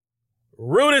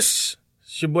Rudish,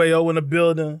 it's your boy O in the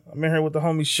building. I'm in here with the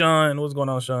homie Sean. What's going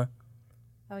on, Sean?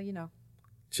 Oh, you know.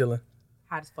 Chilling.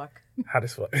 Hot as fuck. Hot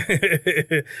as fuck.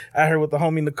 I heard with the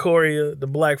homie Nicoria, the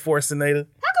Black Forcinator.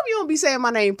 How come you don't be saying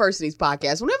my name first in these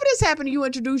podcasts? Whenever this happens, you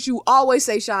introduce, you always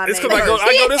say Sean. It's because I go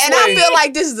this and way. I feel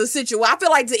like this is the situation. I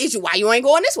feel like it's the issue. Why you ain't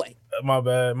going this way? My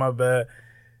bad.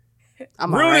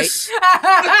 I'm all right.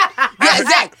 Yeah,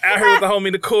 exactly. I heard with the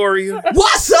homie Nicoria.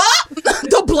 What's up?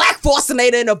 The Black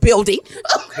Forcinator in the building.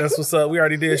 That's what's up. We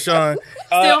already did Sean.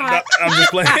 hot. I'm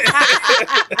just playing.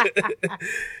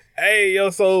 Hey, yo,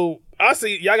 so I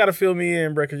see y'all got to fill me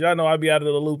in, bro, because y'all know I be out of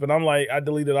the loop, and I'm like, I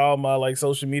deleted all my like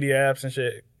social media apps and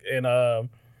shit, and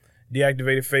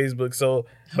deactivated Facebook. So,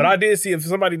 but I did see if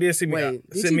somebody did see me. Wait,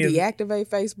 did you deactivate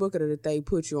Facebook, or did they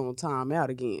put you on timeout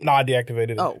again? No, I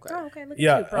deactivated it. Oh, okay. Oh, okay. Look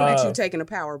Yeah, at you, bro. Look at you taking the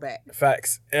power back.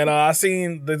 Facts. And I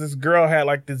seen that this girl had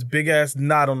like this big ass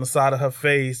knot on the side of her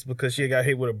face because she got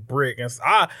hit with a brick. And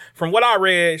from what I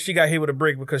read, she got hit with a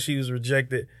brick because she was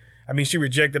rejected. I mean, she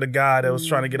rejected a guy that was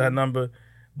trying to get her number.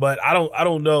 But I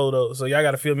don't know though. So y'all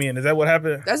got to fill me in. Is that what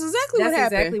happened? That's exactly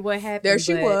what happened. There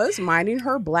she was, minding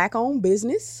her black-owned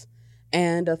business.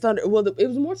 And it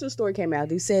was more to the story came out.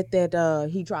 They said that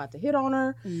he tried to hit on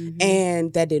her,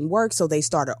 and that didn't work. So they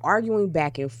started arguing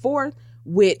back and forth,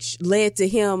 which led to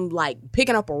him like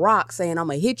picking up a rock, saying, "I'm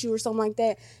gonna hit you" or something like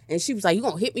that. And she was like, "You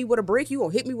gonna hit me with a brick? You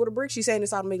gonna hit me with a brick?" She's saying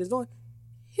this out of make this noise.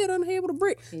 Hit her in the head with a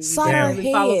brick. Side her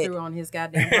head. Follow through on his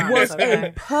goddamn was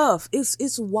a puff.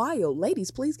 It's wild. Ladies,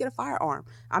 please get a firearm.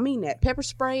 I mean that. Pepper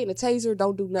spray and a taser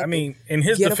don't do nothing. I mean, in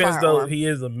his defense though, he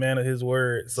is a man of his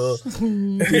word. So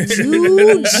you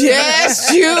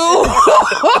just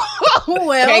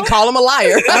well, can't call him a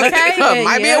liar. Okay,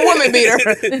 might be a woman beater,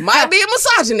 might be a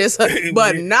misogynist,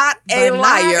 but not a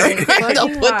liar.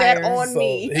 Don't put that on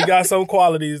me. He got some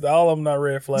qualities. All of them not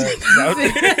red flags.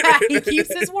 He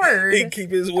keeps his word. He keep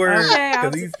his word.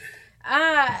 Okay,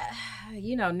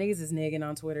 you know, niggas is nigging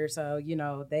on Twitter, so you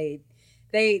know they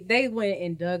went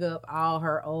and dug up all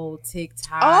her old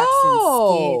TikToks and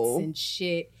skits and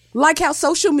shit. Like how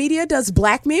social media does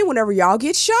black men whenever y'all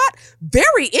get shot.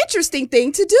 Very interesting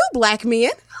thing to do, black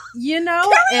men. You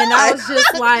know, and I was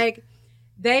just like,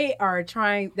 they are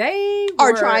trying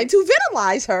to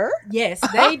vitalize her. Yes,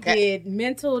 they did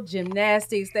mental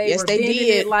gymnastics. They were bending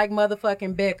it like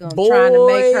motherfucking Beckham, Boy. trying to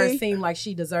make her seem like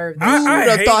she deserved it. I would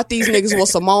have thought these niggas were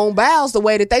Simone Biles, the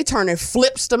way that they turning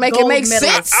flips to make it make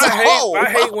sense. I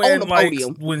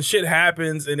hate when shit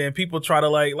happens and then people try to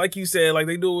like you said, like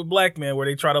they do it with black men, where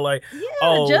they try to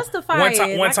justify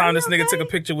it. One time this nigga took a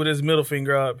picture with his middle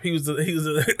finger up. He was a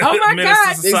oh my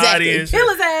God, society exactly. Kill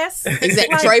his ass.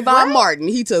 Exactly. Trayvon Martin.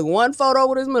 He took one photo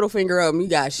with his middle finger up and he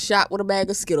got shot with a bag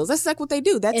of Skittles. That's like what they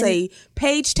do. That's a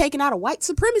page taken out of white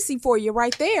supremacy for you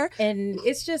right there. And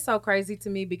it's just so crazy to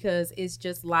me because it's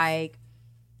just like,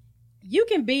 you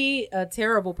can be a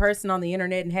terrible person on the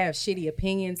internet and have shitty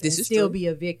opinions and still be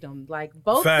a victim. Like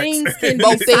both things can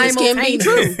be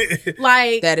true.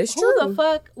 Like that is true. Who the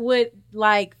fuck would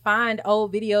like find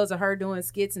old videos of her doing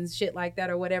skits and shit like that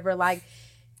or whatever? Like,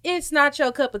 it's not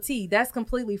your cup of tea. That's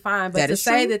completely fine. But to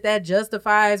say that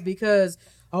justifies because,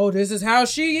 oh, this is how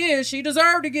she is, she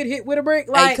deserved to get hit with a brick.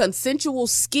 Like, a consensual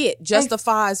skit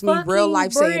justifies me real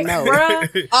life saying no.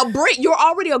 Bruh. A brick, you're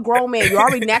already a grown man. You're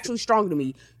already naturally stronger than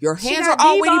me. Your hands are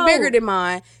already bigger than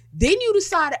mine. Then you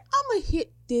decided, I'm going to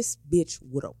hit this bitch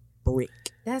with a brick.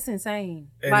 That's insane.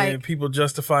 And then people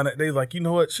justify that. They like, you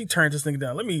know what? She turned this nigga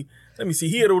down. Let me see.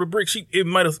 He hit over the brick. It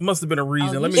must have been a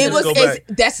reason. Let me just go back.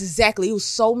 That's exactly. It was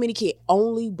so many kids.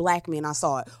 Only black men I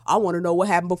saw it. I want to know what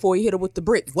happened before he hit her with the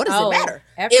brick. What does it matter?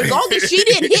 As long as she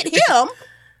didn't hit him,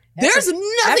 there's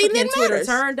nothing that matters. Twitter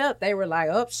turned up. They were like,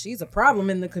 "Oh, she's a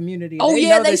problem in the community." Oh,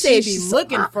 they said she'd be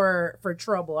looking for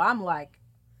trouble. I'm like,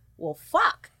 well,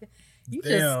 fuck. You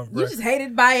just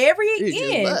hated by every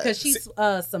end because she's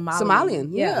Somalian.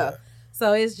 Yeah.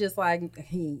 So it's just like,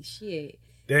 shit.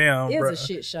 Damn, it's a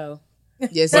shit show.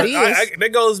 Yes, it is.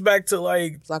 That goes back to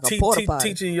like a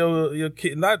teaching your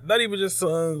kid, not even just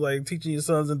sons, like teaching your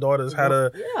sons and daughters how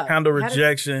to handle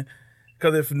rejection.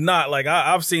 Because if not, like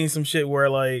I've seen some shit where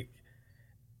like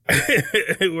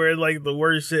where like the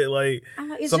worst shit, like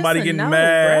somebody getting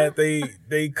mad,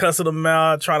 they cussing them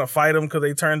out, trying to fight them because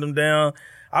they turned them down.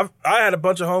 I had a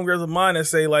bunch of homegirls of mine that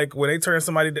say like when they turn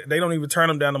somebody, they don't even turn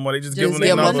them down no more. They just give them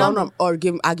their number. Or I'll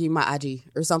give you my IG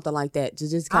or something like that to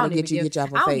just kind of get you off your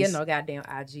face. I don't get no goddamn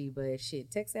IG, but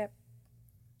shit, text app,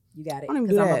 you got it. I don't even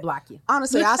do that. I'm gonna block you.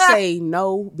 Honestly, I say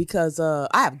no because I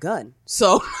have a gun,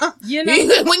 so you know we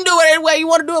can do it any way you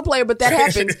want to do it, player. But that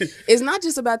happens. It's not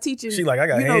just about teaching. She like I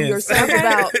got hands. Yourself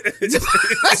about.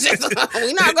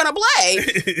 We're not gonna play.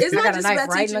 It's not just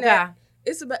about teaching that.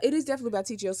 It is definitely about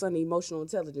teaching your son the emotional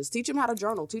intelligence. Teach him how to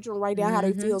journal. Teach him to write down how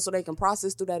they feel so they can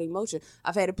process through that emotion.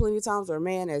 I've had it plenty of times where a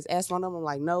man has asked my number, I'm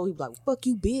like, no. He's like, fuck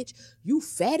you, bitch. You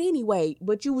fat anyway.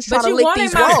 But you was trying to lick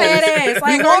these rolls. Fat ass.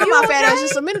 Like, you wanted my fat ass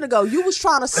just a minute ago. You was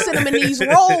trying to cinnamon these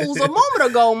rolls a moment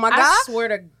ago, my guy. I swear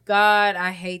to God,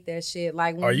 I hate that shit.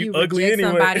 Like when you reject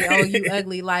somebody, oh, you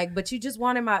ugly. Like, but you just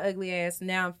wanted my ugly ass.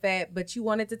 Now I'm fat, but you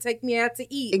wanted to take me out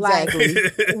to eat. Exactly.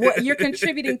 Like, you're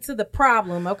contributing to the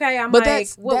problem. Okay, I'm like,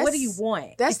 what do you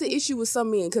want? That's the issue with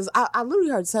some men, because I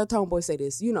literally heard some homeboy say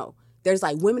this. You know, there's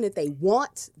like women that they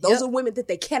want. Those are women that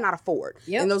they cannot afford.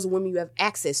 And those are women you have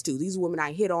access to. These are women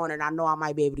I hit on and I know I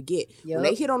might be able to get. When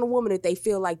they hit on a woman that they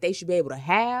feel like they should be able to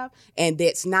have and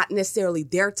that's not necessarily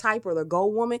their type or their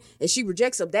goal woman, and she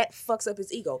rejects them, that fucks up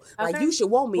his ego. Okay. Like, you should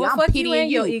want me. Well, I'm fuck pitying you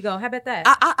and your ego. How about that?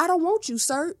 I don't want you,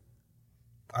 sir.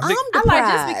 I'm like,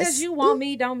 just because you want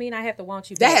me don't mean I have to want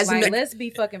you. That has let's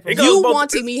be fucking for you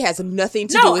wanting me has nothing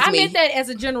to do with me. No, I meant that as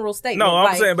a general statement. No,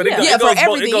 I'm saying, but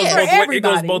it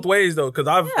goes both ways though.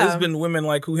 Because there's been women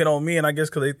like who hit on me, and I guess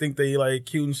because they think they like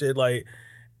cute and shit, like.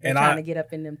 And trying to get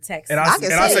up in them texts. And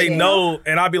I say no,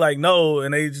 and I'll be like no,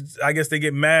 and I guess they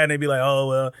get mad and they be like, oh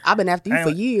well. I've been after you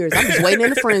for years. I'm just waiting in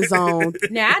the friend zone.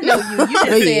 Now I know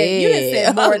you. You didn't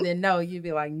say more than no. You'd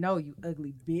be like, no, you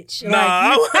ugly bitch.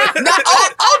 Nah,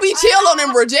 I'll be chill on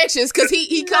them rejections because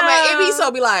he come at if he so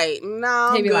be like,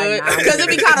 nah, I'm good, because it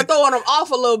be kind of throwing them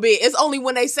off a little bit. It's only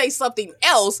when they say something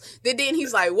else that then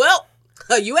he's like, well.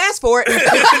 You asked for it.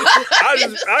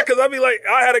 Because I be like,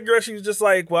 I had a girl, she was just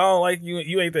like, well, I don't like you.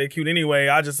 You ain't that cute anyway.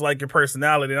 I just like your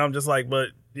personality. And I'm just like, but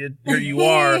here you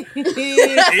are.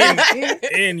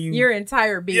 and your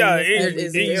entire being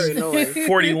is very annoying.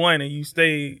 41 and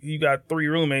you got 3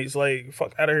 roommates. Like,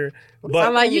 fuck out of here. But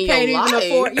I'm like, you can't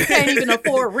even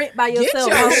afford rent by yourself.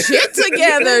 Get your shit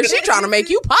together. She trying to make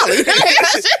you poly.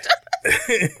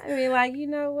 I mean, like, you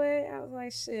know what? I was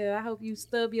like, shit, I hope you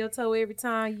stub your toe every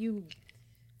time you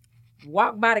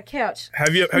walk by the couch.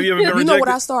 Have you ever been rejected? You know what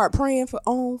I start praying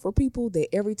for people? That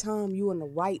every time you in the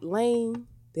right lane,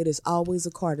 that is always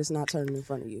a car that's not turning in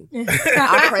front of you.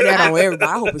 I pray that on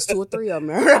everybody. I hope it's 2 or 3 of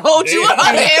them. Hold you up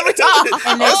every time.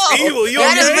 And that's evil.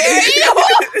 That is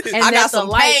very evil. I got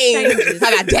some pain. Changes.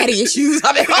 I got daddy issues.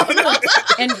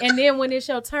 and then when it's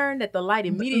your turn, that the light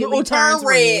immediately turns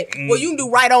red. Well, you can do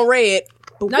right on red.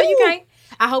 No, you can't.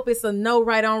 I hope it's a no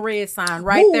right on red sign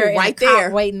right there. Right there.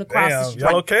 Waiting across the street.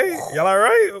 Y'all okay? Y'all all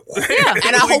right? Yeah.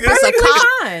 And I hope it's a cop.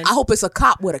 Fine. I hope it's a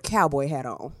cop with a cowboy hat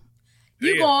on.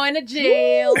 You going to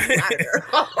jail.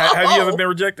 Have you ever been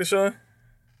rejected, Sean?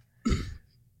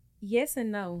 Yes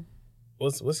and no.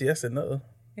 What's yes and no?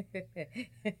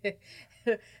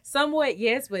 Somewhat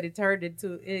yes, but it turned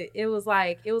into it was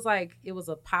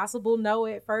a possible no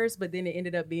at first, but then it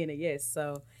ended up being a yes.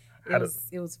 So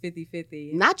it was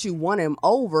 50-50. Not you won him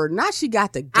over. Not she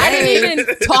got the game. I didn't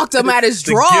even talk him at his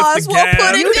drawers. We'll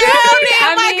put it down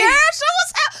there, my girl.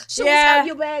 Show us how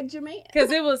you bagged your man.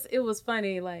 Because it was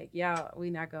funny. Like, y'all, we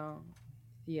not gonna.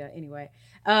 Yeah. Anyway,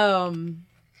 it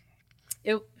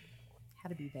how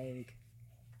to be vague.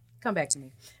 Come back to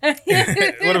me.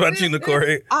 What about you,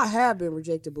 Nicole? I have been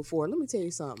rejected before. Let me tell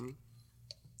you something.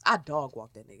 I dog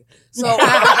walked that nigga. So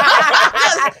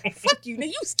fuck you, nigga.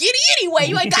 You skinny anyway.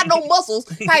 You ain't got no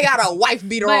muscles. I got a wife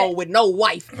beater on with no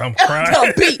wife. I'm crying.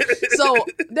 So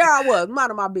there I was,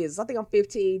 minding my business. I think I'm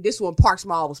 15. This one, Parks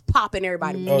Mall was popping.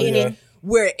 Everybody in it.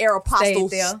 We're Aeropostale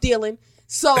stealing.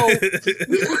 So had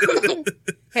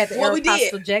the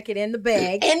Aeropostale jacket and the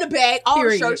bag. All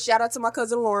the shirts. Shout out to my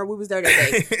cousin Lauren. We was there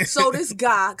that day. So this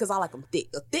guy, because I like him thick,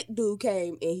 a thick dude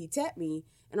came and he tapped me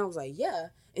and I was like, yeah.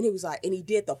 And he was like, and he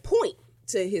did the point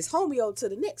to his homeo to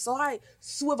the neck. So I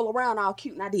swivel around all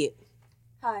cute and I did.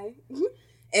 Hi.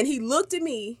 And he looked at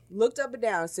me, looked up and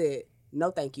down and said, no,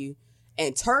 thank you.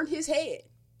 And turned his head.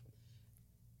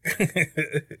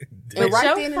 And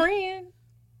right your friend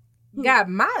got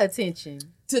my attention.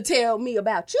 To tell me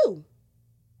about you.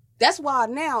 That's why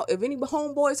now, if any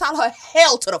homeboys holler,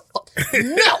 hell to the fuck.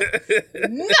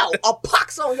 No. A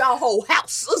pox on y'all whole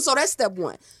house. So that's step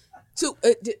 1. 2,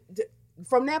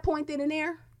 from that point then and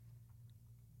there,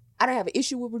 I didn't have an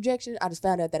issue with rejection. I just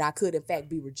found out that I could, in fact,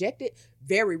 be rejected.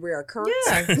 Very rare occurrence.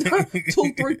 Yeah.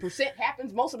 2-3%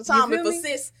 happens most of the time. If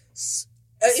assists,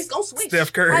 it's gonna switch.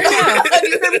 Steph Curry.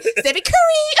 Steph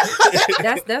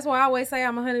Curry. That's why I always say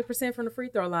I'm 100% from the free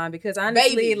throw line, because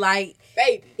honestly,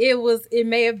 it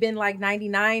may have been like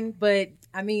 99, but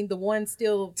I mean, the one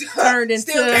still turned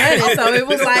into 100. So it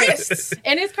was like,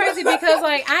 and it's crazy because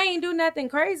like I ain't do nothing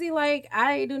crazy. Like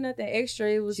I ain't do nothing extra.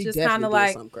 It was just kind of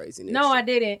like, no, I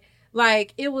didn't.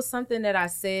 Like it was something that I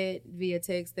said via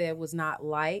text that was not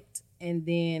liked, and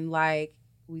then like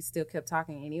we still kept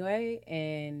talking anyway,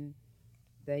 and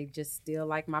they just still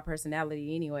like my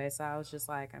personality anyway. So I was just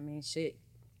like, I mean, shit.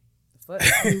 Fuck.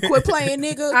 Quit playing,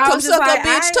 nigga. Come suck like, a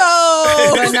bitch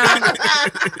toes.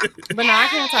 But no, I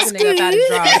can't talk a nigga about his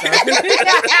drawers.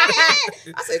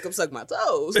 I said, come suck my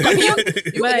toes.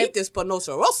 You can eat this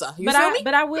Panosa Rosa. You feel me?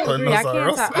 But I will agree.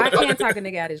 I can't talk a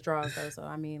nigga out his drawers though. So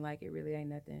I mean, like, it really ain't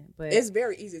nothing. But it's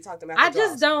very easy to talk to them out I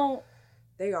just don't.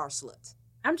 They are sluts.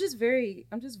 I'm just very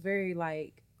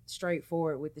like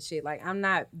straightforward with the shit. Like, I'm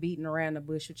not beating around the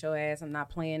bush with your ass. I'm not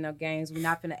playing no games. We're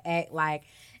not finna act like,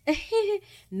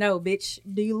 no, bitch,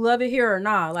 do you love it here or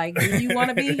not? Like, do you want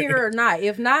to be here or not?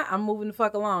 If not, I'm moving the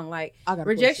fuck along. Like,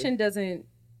 rejection doesn't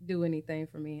do anything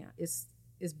for me. It's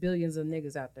billions of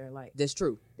niggas out there. Like, that's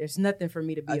true. There's nothing for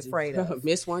me to be afraid of.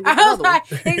 Miss one, get another one.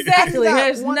 Exactly.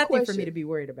 There's nothing for me to be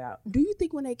worried about. Do you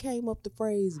think when they came up the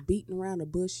phrase beating around the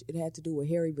bush, it had to do with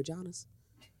hairy vaginas?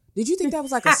 Did you think that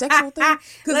was like a sexual thing?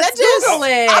 Because that just,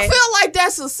 I feel like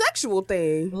that's a sexual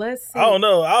thing. Let's see. I don't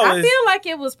know. I feel like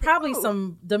it was probably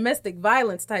some domestic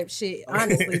violence type shit,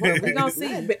 honestly. But we gonna see.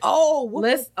 Whoop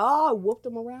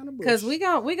them around the bush. Because we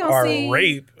gonna see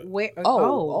rape. Wow.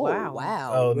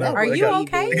 Oh, no. Are you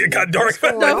okay? It got dark.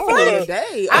 I was like,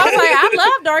 I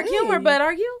love dark humor, but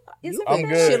are you? I'm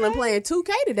good. Chilling playing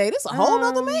 2K today. This a whole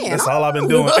nother man. That's all I've been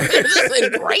doing.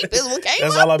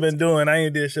 That's all I've been doing. I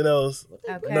ain't did shit else.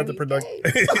 Okay. Nothing productive.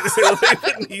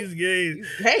 These games.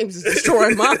 Games is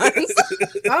destroying minds.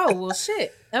 Oh, well,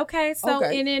 shit. Okay, so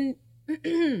and in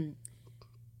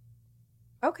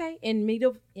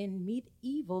in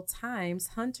medieval times,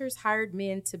 hunters hired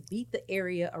men to beat the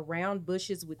area around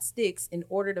bushes with sticks in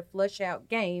order to flush out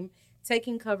game,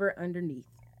 taking cover underneath.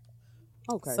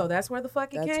 Okay, so that's where the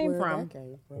fuck it came from.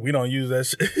 We don't use that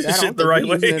shit the right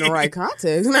way. In the right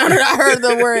context. Now that I heard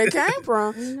where it came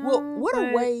from. No, well, what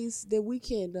are ways that we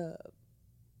can?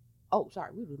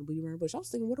 Sorry, we didn't beat around the bush. I was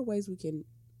thinking, what are ways we can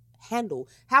handle?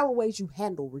 How are ways you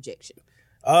handle rejection?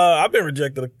 I've been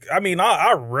rejected. I mean,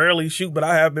 I rarely shoot, but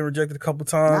I have been rejected a couple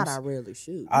times. Not I rarely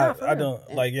shoot. I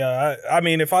don't like. Yeah, I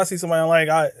mean, if I see somebody I like,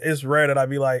 it's rare that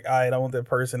I'd be like, all right, I want that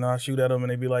person. And I shoot at them,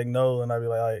 and they be like, no, and I'd be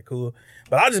like, all right, cool.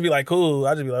 But I just be like, cool.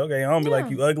 I just be like, okay. I don't be like,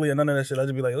 you ugly and none of that shit. I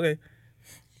just be like, okay.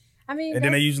 I mean, and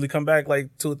then they usually come back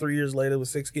like 2 or 3 years later with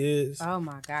 6 kids. Oh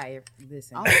my God!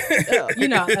 Listen, you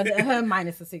know,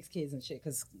 minus the 6 kids and shit.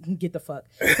 Because get the fuck.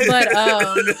 But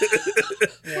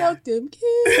fuck them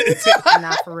kids.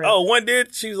 Not for real. Oh, one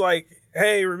did. She was like,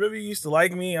 hey, remember you used to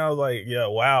like me? I was like, yeah,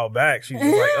 a while back. She was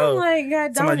just like, oh, my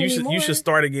God, don't you should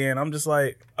start again. I'm just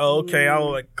like, oh, okay. I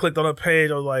was like, clicked on a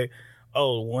page. I was like,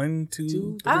 oh, 1,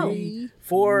 2, 3,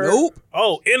 4. Nope.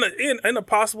 Oh, in a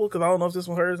possible, because I don't know if this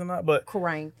one hers or not, but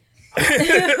Correct.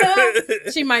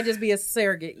 She might just be a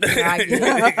surrogate.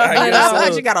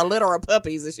 She got a litter of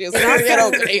puppies and she'll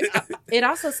okay. It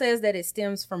also says that it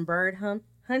stems from bird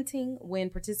hunting when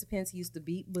participants used to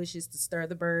beat bushes to stir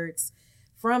the birds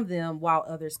from them while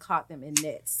others caught them in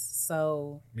nets.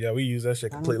 So yeah, we use that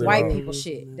shit completely white wrong. People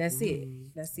shit. That's it.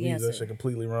 That's the answer. Use that shit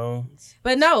completely wrong.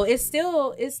 But no, it's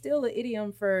still an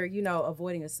idiom for,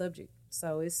 avoiding a subject.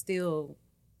 So it's still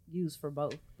used for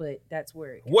both, but that's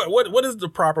where it goes. What is the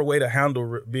proper way to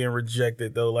handle being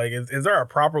rejected though? Like, is there a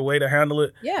proper way to handle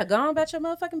it? Yeah, go on about your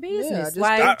motherfucking business.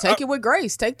 Yeah, just take it with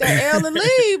grace. Take that L and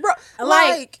leave, bro.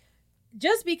 Like,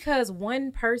 just because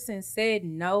one person said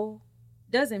no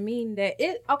doesn't mean that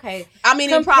it. Okay, I mean,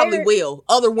 it probably will.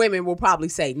 Other women will probably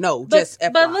say no. But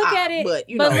look at it. But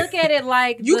look at it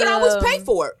like you can always pay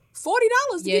for it. $40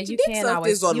 to get your dick sucked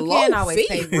is a low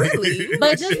fee, really.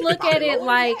 But just look at it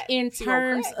like in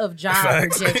terms of job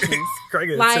rejections.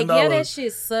 Like, yeah, that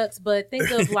shit sucks, but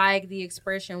think of like the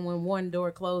expression when one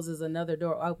door closes, another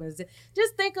door opens.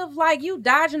 Just think of like you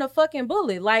dodging a fucking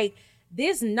bullet. Like,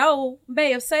 this no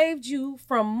may have saved you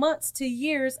from months to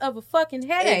years of a fucking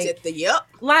headache.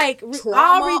 Like, trauma,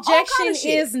 all rejection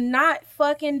is not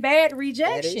fucking bad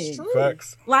rejection. That is true.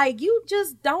 Facts. Like, you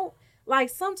just don't. Like,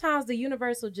 sometimes the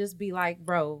universe will just be like,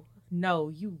 bro, no,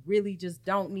 you really just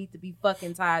don't need to be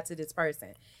fucking tied to this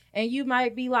person. And you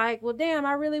might be like, well, damn,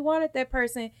 I really wanted that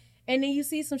person. And then you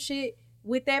see some shit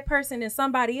with that person and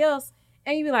somebody else,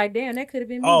 and you be like, damn, that could have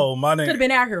been me. Oh, my name. Could have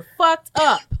been out here fucked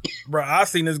up. Bro, I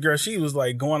seen this girl. She was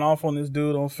like going off on this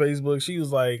dude on Facebook. She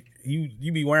was like,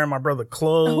 you be wearing my brother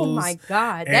clothes. Oh my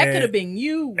God. That could have been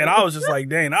you. And I was just like,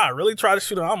 dang, I really tried to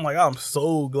shoot her. I'm like, I'm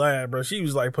so glad, bro. She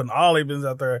was like putting all their business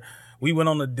out there. We went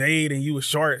on a date and you was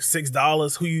short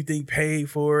 $6. Who you think paid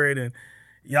for it? And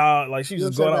y'all, like, she was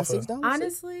just going off $6?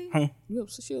 Honestly?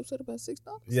 She upset about $6?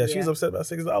 Yeah, she was upset about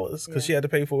 $6 because she had to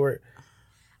pay for it.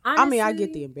 Honestly, I mean, I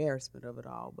get the embarrassment of it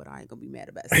all, but I ain't gonna be mad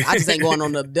about it. I just ain't going on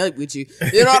another date with you.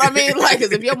 You know what I mean? Like,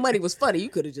 because if your money was funny, you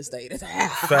could have just stayed at the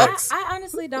house. Facts. I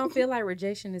honestly don't feel like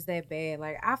rejection is that bad.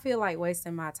 Like, I feel like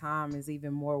wasting my time is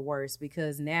even more worse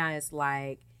because now it's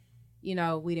like, you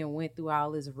know, we done went through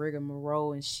all this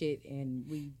rigmarole and shit, and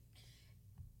we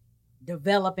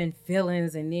developing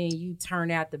feelings, and then you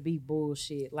turn out to be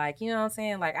bullshit. Like, you know what I'm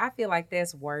saying? Like, I feel like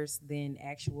that's worse than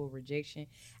actual rejection.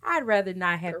 I'd rather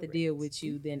not have to deal with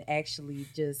you than actually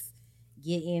just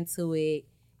get into it,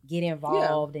 get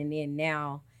involved, and then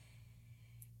now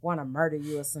want to murder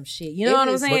you or some shit. You know what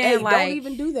I'm saying? Hey, like, don't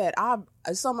even do that.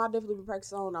 It's something I definitely been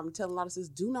practicing on. I'm telling a lot of sisters,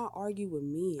 do not argue with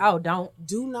men. Oh, don't.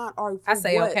 Do not argue. I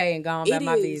say okay and go on about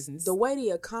my business. The way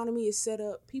the economy is set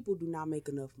up, people do not make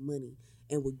enough money.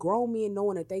 And with grown men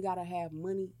knowing that they gotta have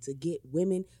money to get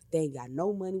women, they ain't got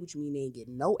no money, which means they ain't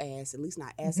getting no ass, at least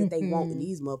not ass that they want. And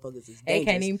these motherfuckers is dangerous. They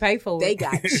can't even pay for it. They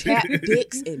got chat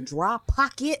dicks and dry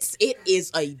pockets. It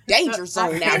is a danger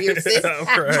zone out here, sis.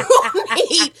 You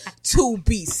need to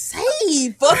be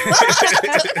safe.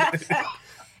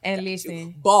 And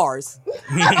listen, bars.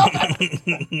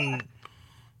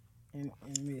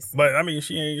 But I mean,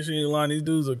 she ain't lying. These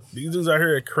dudes out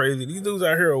here are crazy. These dudes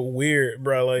out here are weird,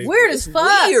 bro. Like weird as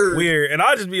fuck. Weird. And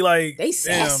I just be like, they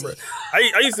sassy. Damn, bro.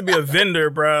 I used to be a vendor,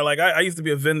 bro. Like I used to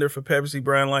be a vendor for Pepsi,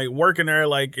 bro. And like working there,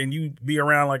 like, and you be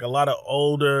around like a lot of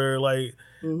older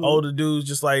dudes,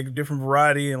 just like different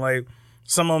variety, and like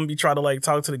some of them be trying to like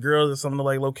talk to the girls at some of the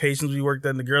like locations we worked at,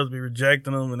 and the girls be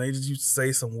rejecting them, and they just used to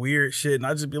say some weird shit, and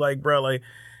I just be like, bro, like.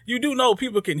 You do know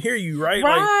people can hear you, right?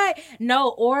 Right. Like, no,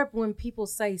 or when people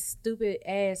say stupid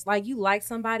ass, like you like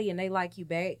somebody and they like you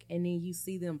back, and then you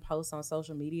see them post on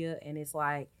social media and it's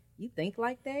like, you think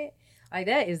like that? Like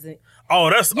that isn't. Oh,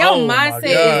 that's your mindset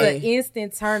is an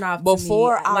instant turn off.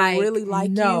 Before to me. I really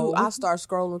like you, I start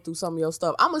scrolling through some of your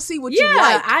stuff. I'm gonna see what you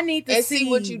like. I need to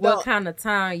see what kind of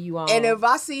time you on. And if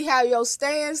I see how your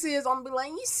stance is, I'm gonna be like,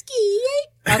 you ski.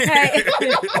 Okay.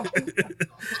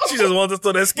 She just wants us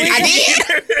to that ski.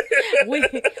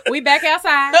 we back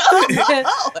outside.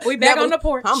 We back on the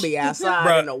porch. I'm be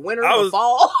outside in the winter and the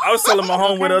fall. I was telling my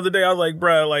homeboy the other day, I was like,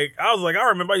 bro, like I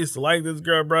remember I used to like this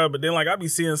girl, bro, but then like I be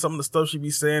seeing some of the stuff she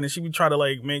be saying, and she be trying to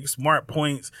like make smart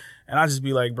points, and I just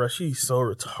be like, bro, she's so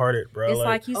retarded, bro. It's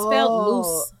like you spelled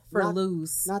loose for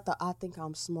lose. Not that I think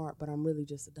I'm smart, but I'm really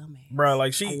just a dumbass. Bro,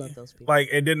 like I love those people. Like,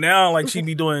 and then now like she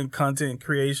be doing content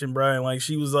creation, bro, and like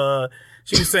she was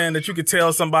saying that you could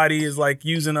tell somebody is like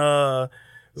using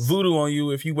voodoo on you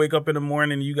if you wake up in the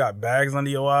morning and you got bags under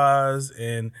your eyes.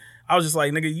 And I was just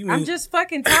like, nigga, I'm just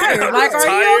fucking tired. Like, are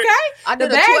you okay? The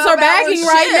bags are bagging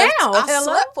right now. I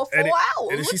slept for 4 hours.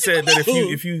 And then she said that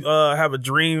if you have a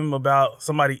dream about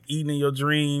somebody eating in your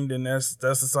dream, then that's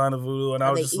a sign of voodoo. And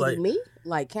I was just like, me?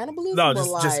 Like cannibalism? No,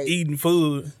 just eating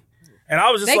food. And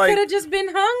I was just they like, could have just been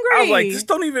hungry. I was like, just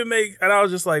don't even make. And I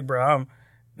was just like, bro,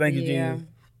 thank you, Gene.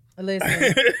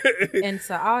 Listen, and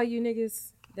to all you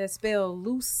niggas that spell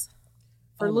loose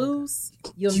for lose,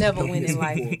 you'll never win in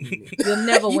life. You'll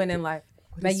never win in life.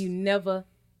 May you never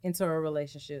enter a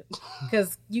relationship,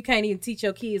 because you can't even teach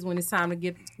your kids when it's time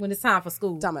for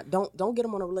school. Don't get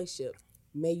them on a relationship.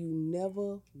 May you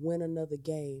never win another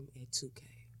game at 2K.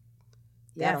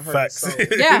 Yeah, facts.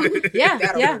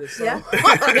 Yeah.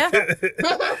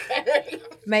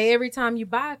 May every time you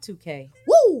buy 2K,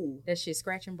 that shit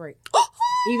scratch and break.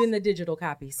 Even the digital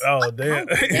copies. Oh damn!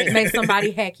 Make somebody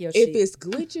hack your shit. If it's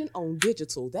glitching on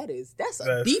digital, that's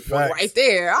a deep one right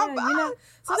there.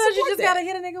 Sometimes you just gotta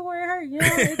hit a nigga where it hurt. You know,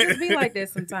 it just be like that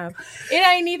sometimes. It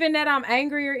ain't even that I'm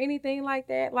angry or anything like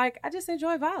that. Like, I just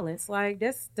enjoy violence. Like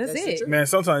that's it. Man,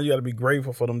 sometimes you gotta be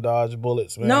grateful for them dodge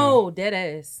bullets, man. No, dead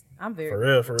ass. I'm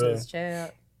very for real.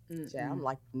 Child. Yeah, I'm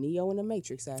like Neo in the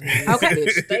Matrix out here. Okay.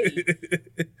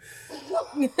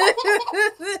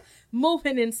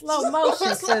 Moving in slow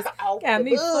motion says got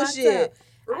me fucked up.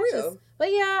 For real.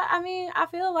 But yeah, I mean, I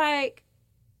feel like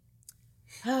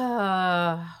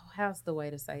how's the way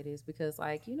to say this? Because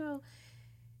like, you know,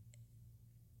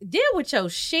 deal with your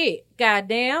shit,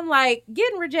 goddamn. Like,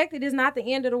 getting rejected is not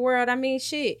the end of the world. I mean,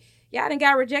 shit. Y'all done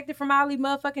got rejected from all these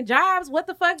motherfucking jobs. What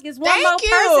the fuck is one more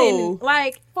person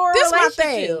like for a relationship? My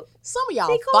thing. Some of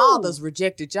y'all fathers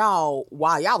rejected y'all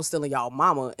while y'all was still in y'all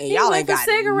mama, and y'all ain't got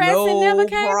cigarettes no and never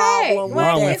came problem back.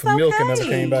 Mom went it's for milk and never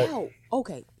came back.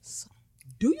 Okay, so,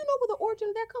 do you know where the origin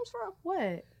of that comes from?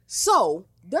 What? So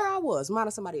there I was,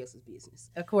 minding somebody else's business.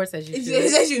 Of course, as usual.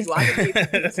 As usual. I ain't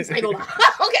gonna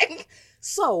lie. Okay.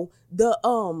 So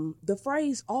the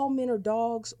phrase "all men are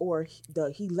dogs" or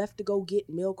he left to go get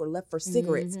milk or left for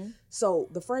cigarettes. Mm-hmm. So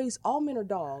the phrase "all men are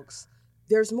dogs,"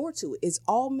 there's more to it. It's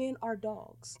all men are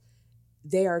dogs.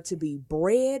 they are to be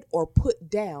bred or put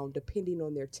down depending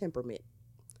on their temperament.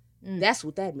 That's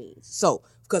what that means. So,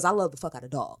 because I love the fuck out of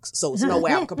dogs. So, it's no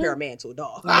way I would compare a man to a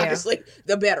dog. Yeah. Obviously,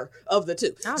 the better of the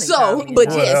two. So,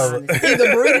 but yes,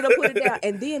 either breed it or put it down.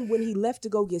 And then when he left to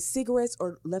go get cigarettes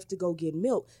or left to go get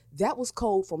milk, that was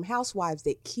code from housewives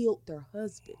that killed their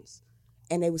husbands.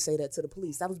 And they would say that to the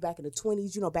police. That was back in the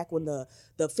 20s, you know, back when the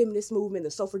feminist movement,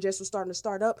 the suffragettes was starting to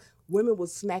start up. Women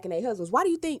was smacking their husbands. Why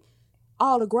do you think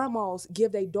all the grandmas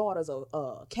give their daughters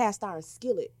a cast iron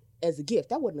skillet as a gift?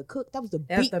 That wasn't a cook. That was the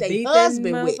beat their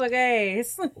husband with.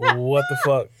 Ass. What the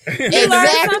fuck? You learn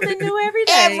something new every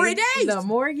day. Every day. The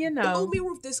more you know. Believe me,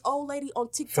 Ruth, this old lady on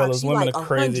TikTok, fellas, she women like are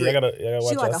crazy. 100.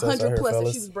 She like 100 plus, fellas.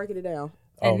 and she was breaking it down.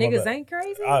 And niggas ain't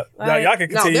crazy? Y'all can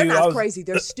continue. No, they're not crazy.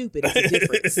 They're stupid. It's a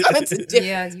difference. It's a difference.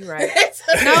 Yeah, you're right.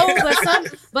 No,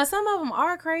 but some of them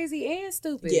are crazy and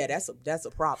stupid. Yeah, that's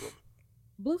a problem.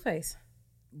 Blueface.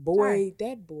 Boy,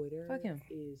 that boy there Fuck him.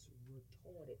 is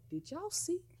retarded. Did y'all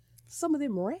see some of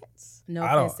them rats? No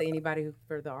offense to anybody who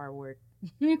for the R word.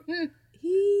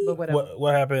 But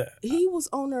what happened? He was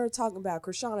on there talking about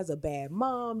Krishana's a bad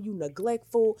mom, you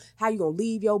neglectful, how you gonna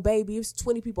leave your baby? It's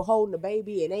 20 people holding the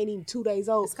baby and ain't even 2 days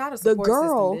old. It's called a support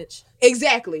system, bitch.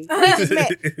 Exactly. He just met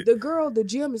the girl, the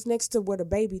gym is next to where the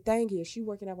baby thing is. She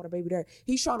working out with a baby there.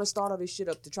 He's trying to start all this shit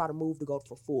up to try to move to go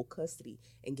for full custody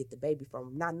and get the baby from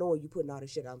him. Not knowing you putting all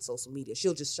this shit on social media.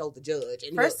 She'll just show the judge.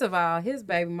 And first of all, his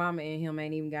baby mama and him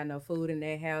ain't even got no food in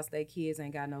their house. Their kids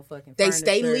ain't got no fucking They furniture.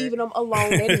 stay leaving them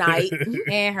alone at night.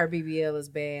 And her BBL is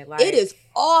bad. Like, it is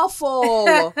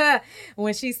awful.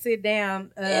 When she sit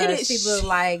down, she look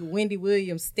like Wendy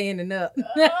Williams standing up.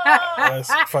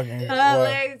 That's fucking. Her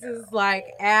legs is like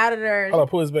out of her. Hold up,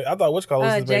 who is baby? I thought which color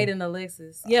was his baby? Jaden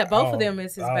Alexis. Yeah, both of them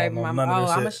is his baby mama. I'm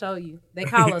gonna show you. They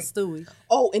call her Stewie.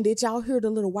 Oh, and did y'all hear the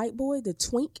little white boy, the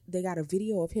twink? They got a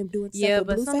video of him doing stuff with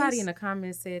but Blueface. Somebody in the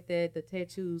comments said that the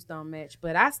tattoos don't match.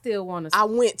 But I still want to. I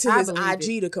went to his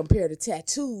IG to compare the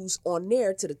tattoos on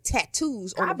there to the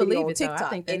tattoos on the video on TikTok. I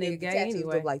think that nigga gay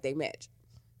anyway. Look like they match.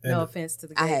 No offense to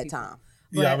the gay I had people. time.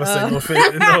 But, yeah, I was saying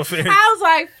no offense. I was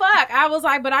like, fuck. I was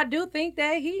like, but I do think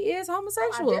that he is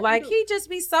homosexual. Like, he just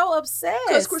be so obsessed.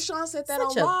 Because Krishan said that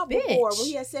on live before when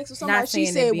he had sex with somebody. She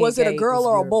said, was it a girl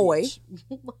or a boy?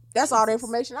 That's all the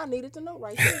information I needed to know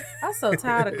right there. I'm so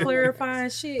tired of clarifying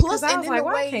shit. Plus, I was like,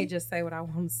 I can't just say what I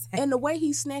want to say. And the way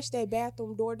he snatched that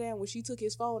bathroom door down when she took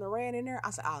his phone and ran in there, I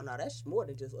said, oh, no, that's more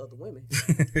than just other women.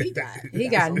 He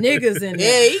got niggas in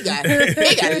there. Yeah,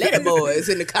 he got little boys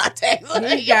in the contacts.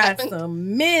 He got some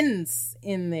men's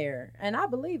in there. And I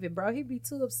believe it, bro. He be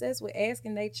too obsessed with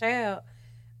asking their child,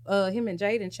 him and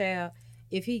Jaden child,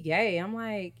 if he gay. I'm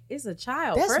like, it's a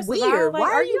child. That's first weird. Of all, like,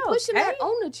 why are you pushing okay? that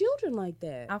on the children like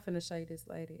that? I'm finna show you this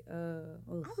lady. I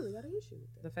really got an issue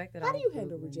with that. The fact that how do you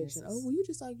handle rejection? Oh, well, you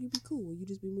just like, you be cool. You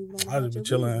just be moving on. I just be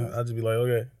chilling. I just be like,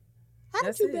 okay. How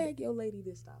did you bag your lady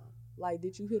this time? Like,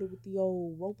 did you hit her with the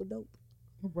old rope-a-dope?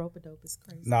 Rope-a-dope is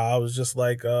crazy. Nah, I was just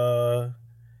like, I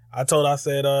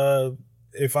said,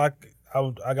 if I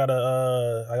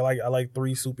like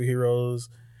 3 superheroes,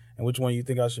 and which one you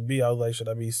think I should be? I was like, should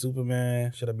I be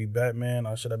Superman? Should I be Batman?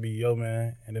 Or should I be Yo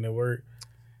Man? And then it worked.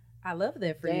 I love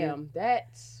that for you. Damn,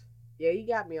 that's you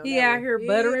got me on that. He out here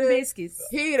buttering biscuits.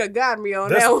 He'd have got me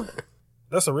on that one.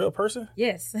 That's a real person?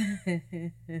 Yes.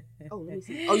 Oh, let me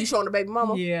see. Oh, you showing the baby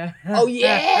mama? Yeah. Oh,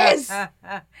 yes.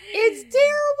 It's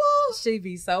terrible. She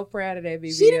be so proud of that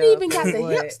BBL. She didn't even got the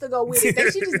hips to go with it.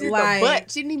 She just did the butt.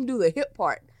 She didn't even do the hip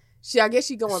part. I guess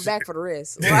she going back for the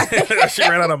rest. She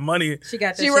ran out of money. She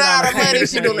ran out of money.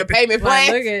 She doing the payment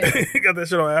plan. Look at got that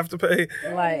shit on Afterpay.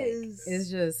 Like,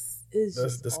 it's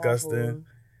that's disgusting. Awful.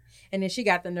 And then she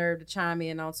got the nerve to chime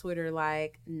in on Twitter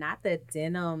like, not the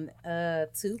denim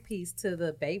 2-piece to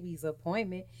the baby's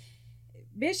appointment.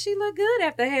 Bitch, she look good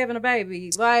after having a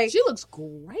baby. Like, she looks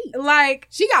great. Like,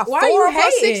 she got 4 or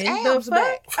 6 abs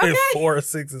back. Okay. 4 or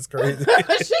 6 is crazy.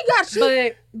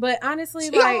 But honestly,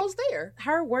 she like, almost there.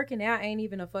 Her working out ain't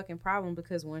even a fucking problem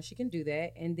because 1, she can do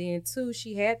that, and then 2,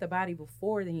 she had the body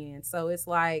before then. So it's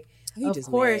like, of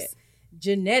course,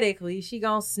 genetically, she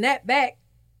gonna snap back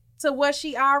to what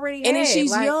she already had. And then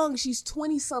she's young. She's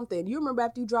 20 something. You remember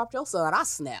after you dropped your son, I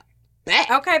snapped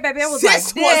back. Okay, baby, I was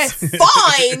this like, this was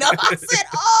fine. I said,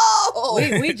 oh.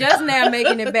 We just now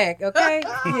making it back, okay?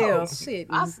 Hell, shit.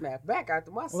 I snapped back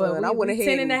after my son. I went ahead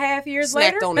 10 and a half years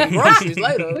snacked later. on the groceries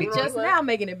later. We just now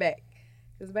making it back.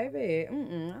 Because, baby,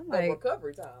 I'm like,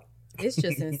 recovery time. It's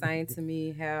just insane to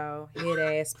me how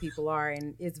head-ass people are,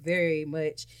 and it's very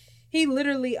much... He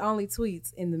literally only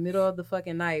tweets in the middle of the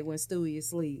fucking night when Stewie is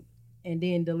asleep. and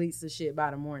then deletes the shit by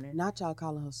the morning. Not y'all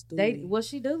calling her Stewie.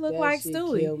 She do look like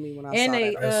Stewie. Killed me when I and saw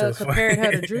they that. compared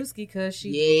her to Drewski because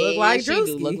she looked like Drewski. She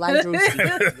do look like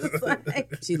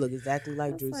Drewski. She look exactly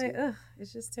like Drewski. Like,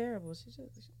 it's just terrible.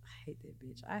 I hate that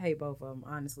bitch. I hate both of them,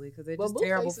 honestly, because they're just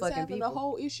terrible fucking people. A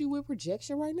whole issue with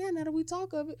rejection right now that we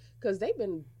talk of it, because they've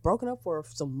been broken up for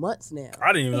some months now.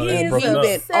 I didn't even know they broken up.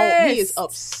 He is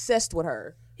obsessed with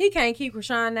her. He can't keep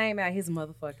Krishan's name out his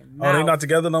motherfucking mouth. Oh, they not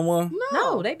together no more?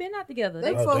 No, they've been not together.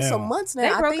 They for some months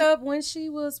now. They broke up when she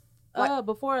was a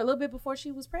little bit before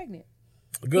she was pregnant.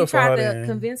 Good he for her. He tried to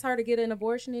convince her to get an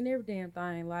abortion and every damn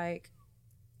thing, like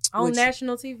on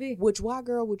national TV. Which white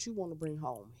girl would you want to bring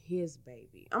home? His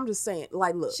baby. I'm just saying,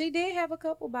 like, look. She did have a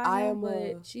couple by him,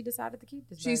 but she decided to keep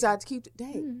this. She decided to keep it.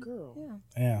 Dang, girl.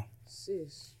 Yeah.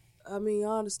 Sis. I mean,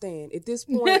 I understand. At this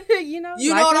point, you know what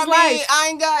I mean? I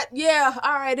ain't got,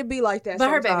 all right, it'd be like that. But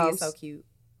sometimes. Her baby is so cute,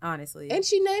 honestly. And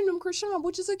she named him Krishan,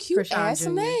 which is a cute ass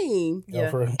name. Yeah.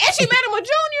 And she made him a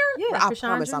junior. Yeah, I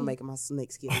promise Jr. I'm making my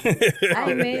next kid.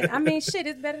 I mean, shit,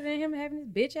 it's better than him having his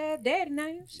bitch ass daddy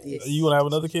name. Shit. You want to have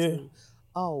another kid?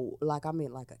 Oh, like I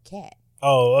meant like a cat.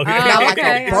 Oh, okay. Not like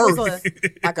a birth.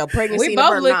 Like a pregnancy. We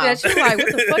both looked at you like,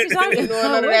 what the fuck is talking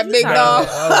about? That big dog.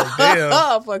 Oh, damn.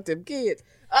 Oh, fuck them kids.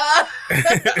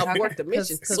 Abort the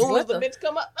mission. As soon as the bitch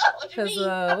come up, because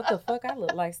what the fuck I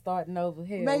look like starting over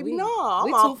here? Baby, no,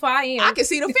 we too far in. I can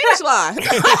see the finish line.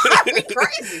 I'd be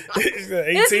crazy.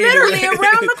 It's literally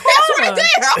around the corner. It's right there.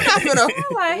 I'm not gonna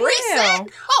like, reset.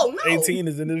 Oh no, 18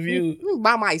 is in the view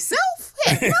by myself.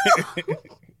 Heck no.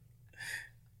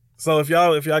 So if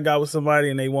y'all got with somebody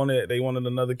and they wanted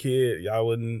another kid, y'all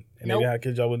wouldn't, and they didn't have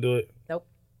kids, y'all wouldn't do it. Nope.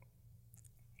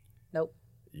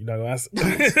 You're not gonna answer.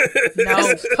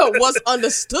 No. What's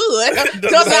understood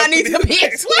does not need to be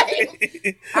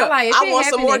explained. I want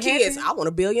some more kids. I want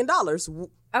 $1 billion.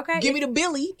 Okay. Give me the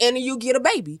Billy and you get a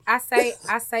baby. I say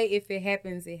if it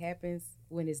happens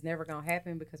when it's never gonna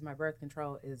happen because my birth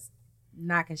control is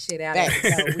knocking shit out of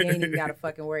it. So we ain't even gotta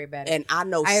fucking worry about it. And I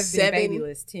know I have been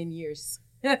babyless 10 years.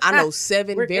 I know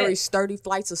 7 very sturdy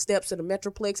flights of steps in the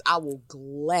Metroplex. I will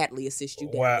gladly assist you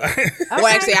down there. Okay. Well,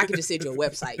 actually, I can just send you a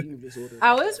website. You can just order it.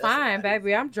 Oh, it's fine,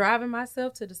 baby. I'm driving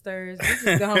myself to the stairs.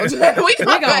 We gonna flip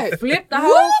the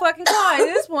whole fucking car at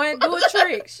this point. Do a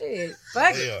trick. Shit.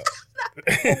 Fuck it.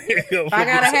 If I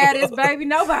gotta have this baby,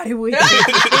 nobody will.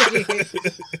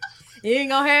 You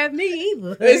ain't gonna have me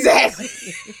either. Exactly.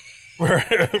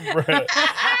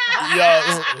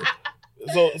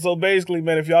 So basically,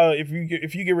 man, if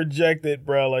you get rejected,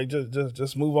 bro, like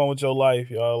just move on with your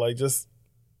life, y'all. Like just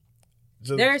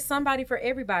there's somebody for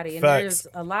everybody, and there's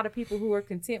a lot of people who are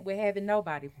content with having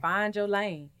nobody. Find your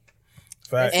lane.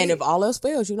 Facts. And if all else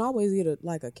fails, you can always get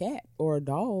a cat or a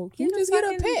dog. You just get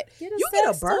a pet. You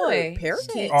get a bird.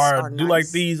 Parakeets or do nice. Like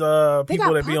these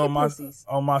people that be on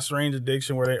my strange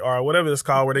addiction where they are whatever it's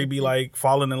called, where they be like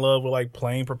falling in love with like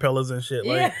plane propellers and shit.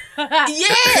 Like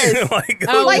yes, like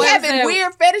having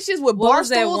weird fetishes with bar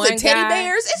stools and teddy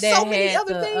bears. It's so many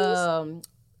other things.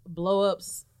 Blow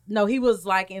ups. No, he was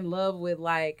like in love with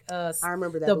like I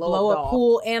remember that the blow up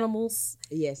pool animals.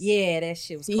 Yes, yeah, that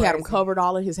shit was. He crazy. Had them covered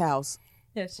all in his house.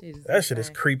 That shit is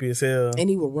creepy as hell. And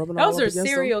he was rubbing all over against them.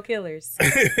 Those are serial killers.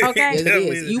 Okay? Yes, it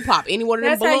is. You pop any one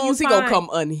of them balloons, he gonna come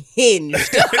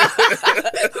unhinged.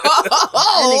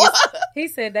 He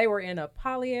said they were in a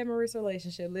polyamorous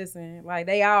relationship. Listen, like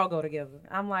they all go together.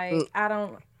 I'm like, I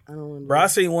don't Bro, I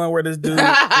seen one where this dude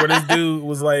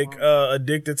was like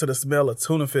addicted to the smell of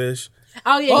tuna fish.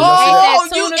 Oh yeah,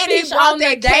 and he brought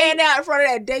that can out in front of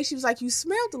that date. She was like, "You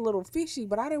smelled a little fishy,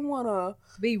 but I didn't want to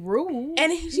be rude."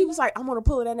 And she was like, "I'm gonna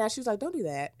pull it out now." She was like, "Don't do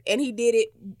that," and he did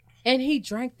it. And he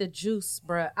drank the juice,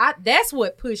 bruh. That's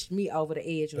what pushed me over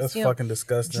the edge. That's fucking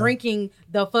disgusting. Drinking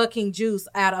the fucking juice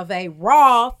out of a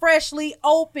raw, freshly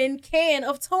opened can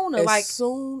of tuna. As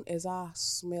soon as I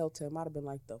smelled him, I'd have been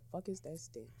like, "The fuck is that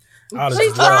stink?"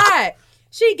 She tried.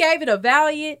 She gave it a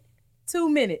valiant 2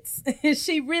 minutes.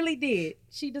 She really did.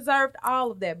 She deserved all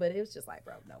of that, but it was just like,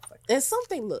 bro, no fuck. And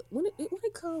something, look, when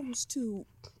it comes to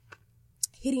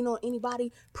hitting on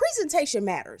anybody, presentation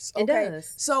matters. Okay? It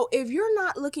does. So if you're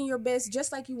not looking your best,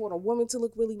 just like you want a woman to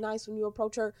look really nice when you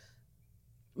approach her,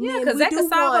 yeah, because that can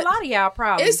solve a lot of y'all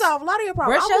problems. It solve a lot of your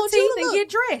problems. Brush your teeth and get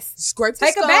dressed. Scrape the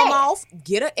scum off.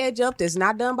 Get an edge up that's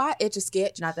not done by Etch a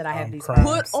Sketch. Not that I have these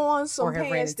problems. Put on some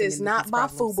pants that's not by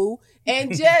FUBU.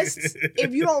 And just,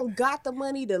 if you don't got the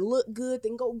money to look good,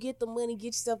 then go get the money, get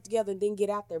yourself together, and then get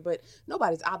out there. But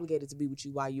nobody's obligated to be with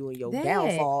you while you in your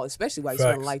downfall, especially while you're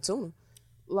smelling like tuna.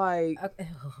 Like,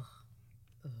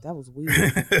 that was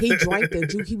weird. He drank the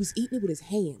juice. He was eating it with his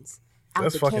hands. out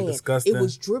That's the fucking can. disgusting. It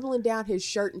was dribbling down his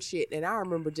shirt and shit. And I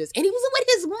remember and he was with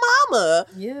his mama.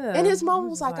 Yeah. And his mama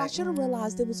was like, I should have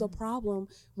realized it was a problem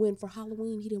when for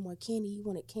Halloween he didn't want candy, he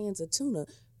wanted cans of tuna.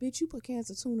 Bitch, you put cans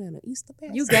of tuna in an Easter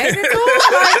basket. You gave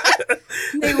it to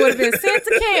him? They would have been sent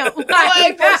to camp.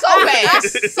 Like, so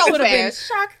fast. So would have been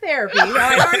shock therapy.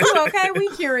 Like, are you okay? We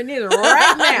curing this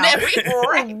right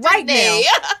now. right now.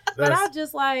 But I'm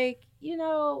just like,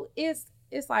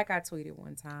 it's like I tweeted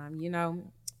one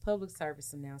time, public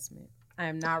service announcement. I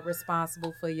am not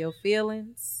responsible for your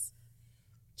feelings.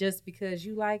 Just because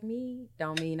you like me,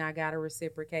 don't mean I gotta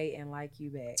reciprocate and like you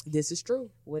back. This is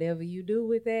true. Whatever you do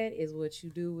with that is what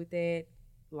you do with that.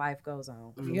 Life goes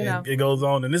on. It goes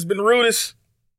on. And it's been Rudish.